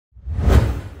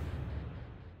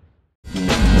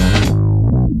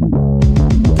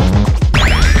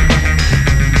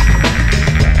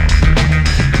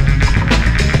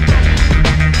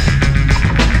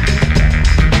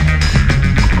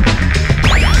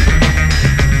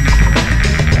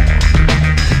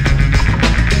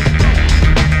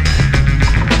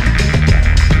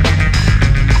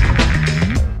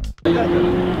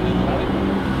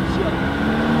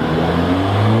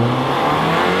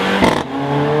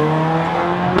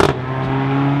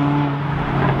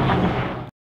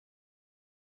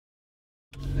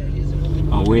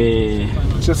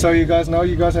So you guys know,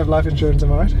 you guys have life insurance,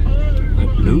 am I right?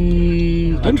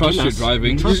 I trust your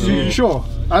driving. You sure?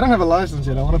 I don't have a license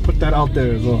yet. I want to put that out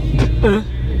there as well.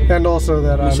 And also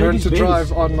that I learned to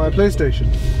drive on my PlayStation.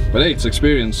 But hey, it's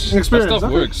experience. That stuff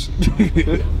works.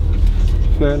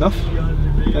 Fair enough.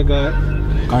 That guy.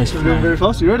 Guys, moving very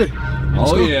fast. You ready?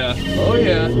 Oh yeah. Oh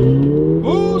yeah.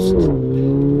 Boost.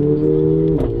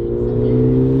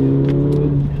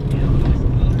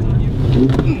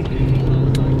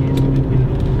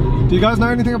 Do you guys know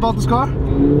anything about this car?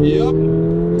 Yep.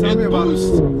 Tell me about it.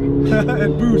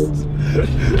 It boosts.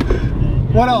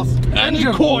 What else? And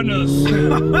engine. Corners.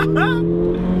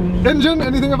 Engine?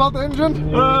 Anything about the engine?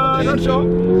 Not sure.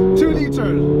 2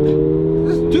 liter.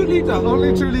 2 liter.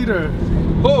 Only 2 liter.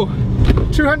 Oh.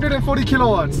 240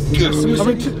 kilowatts. Yes. I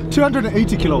mean,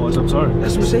 280 kilowatts, I'm sorry.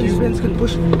 That's Mercedes-Benz can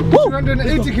push.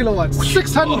 280 kilowatts.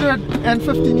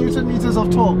 650 newton meters of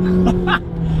torque.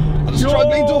 I'm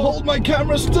struggling to hold my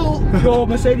camera still. Yo,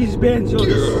 Mercedes-Benz. They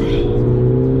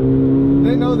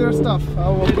know their stuff.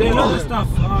 They know their stuff.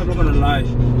 I'm not gonna lie.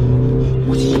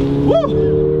 Woo!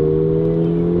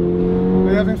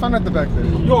 Are you having fun at the back there?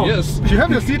 Yo. Yes. You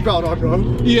have your seatbelt on, bro.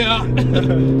 Yeah.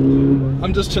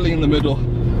 I'm just chilling in the middle.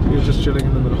 You're just chilling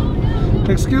in the middle.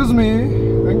 Excuse me.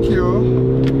 Thank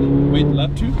you. Wait,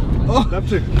 lap 2? Oh, Lap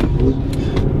 2.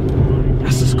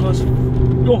 That's the scars.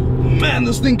 Yo, man,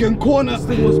 this thing can corner. this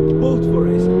thing was built for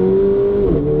racing.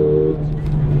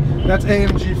 That's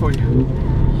AMG for you.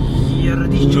 Yeah,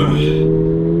 and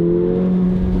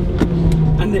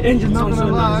the engine Not sounds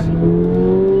gonna so lie.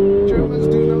 nice. Germans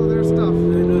do know their stuff.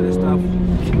 They know their stuff.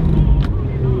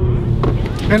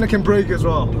 And it can brake as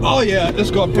well. Oh yeah,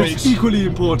 it's got brakes. It's equally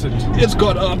important. It's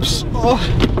got ups. Oh.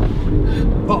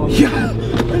 Oh yeah,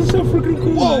 that's so freaking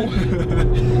cool. Whoa.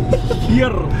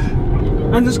 Here.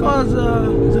 And this car is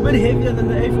a bit heavier than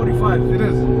the A45. It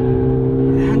is.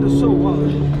 It handles so well.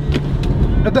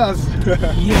 It does.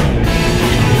 Yeah.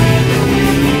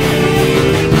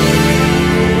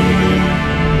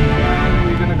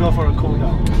 We're gonna go for a cool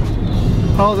down.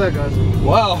 How's that, guys?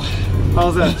 Wow.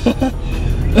 How's that?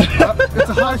 It's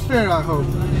a high fare, I hope.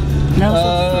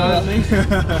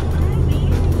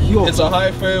 It's a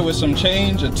high fare with some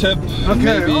change, a tip. Okay.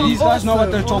 Maybe These guys know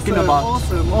what they're talking about.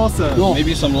 Awesome.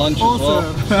 maybe some lunch as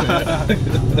well.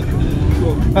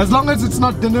 As long as it's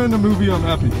not dinner in a movie, I'm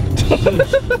happy.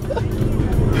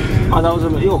 Oh, that was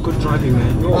good driving,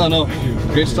 man. Oh no,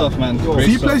 great stuff, man. Great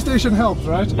See, stuff. PlayStation helps,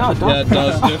 right? Yeah, Yeah, it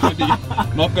does, definitely.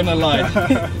 Not gonna lie.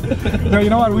 No, you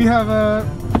know what? We have a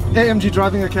AMG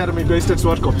driving academy based at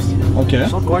Swartkops. Okay.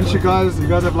 Once you guys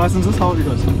have licenses, how old are you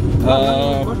guys?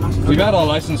 We've had our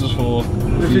licenses for a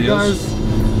few years.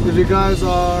 If you guys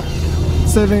are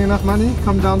saving enough money,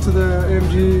 come down to the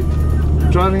AMG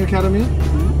driving academy.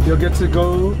 You'll get to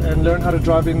go and learn how to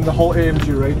drive in the whole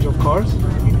AMG range of cars.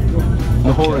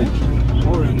 The whole range.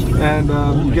 And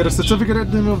you get a certificate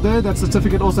at the end of the day. That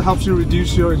certificate also helps you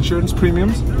reduce your insurance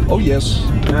premiums. Oh yes.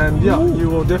 And yeah, you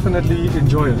will definitely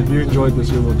enjoy it. If you enjoyed this,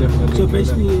 you will definitely So enjoy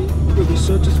basically, you'll be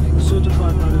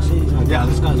certified by Mercedes. Like, yeah,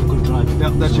 this guy's a good driver.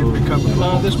 that. That you become.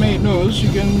 This mate knows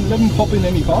you can let him pop in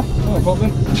any car. No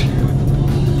problem.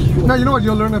 Now you know what,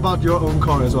 you'll learn about your own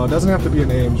car as well. It doesn't have to be an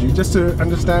AMG, just to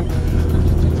understand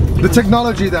the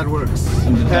technology that works.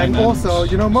 And also,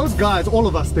 you know, most guys, all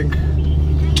of us think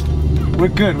we're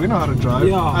good, we know how to drive.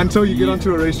 Yeah. Until you get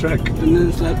onto a racetrack. And then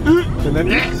it's like, And then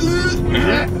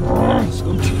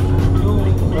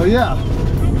oh yeah.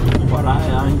 but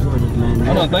I enjoyed it, man.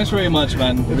 Oh, no, thanks very much,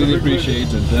 man. Really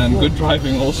appreciate it. And good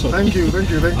driving also. Thank you.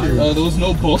 There was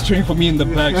no bolstering for me in the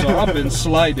back, so I've been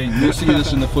sliding. You'll see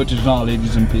this in the footage now,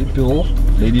 ladies and people.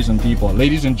 Ladies and people.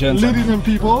 Ladies and gents. Ladies and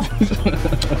people.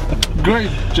 Great,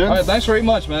 gents. Alright, thanks very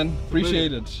much, man.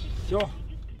 Appreciate it. Sure.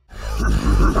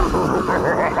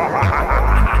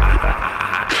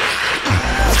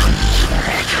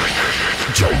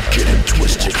 Don't get it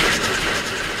twisted.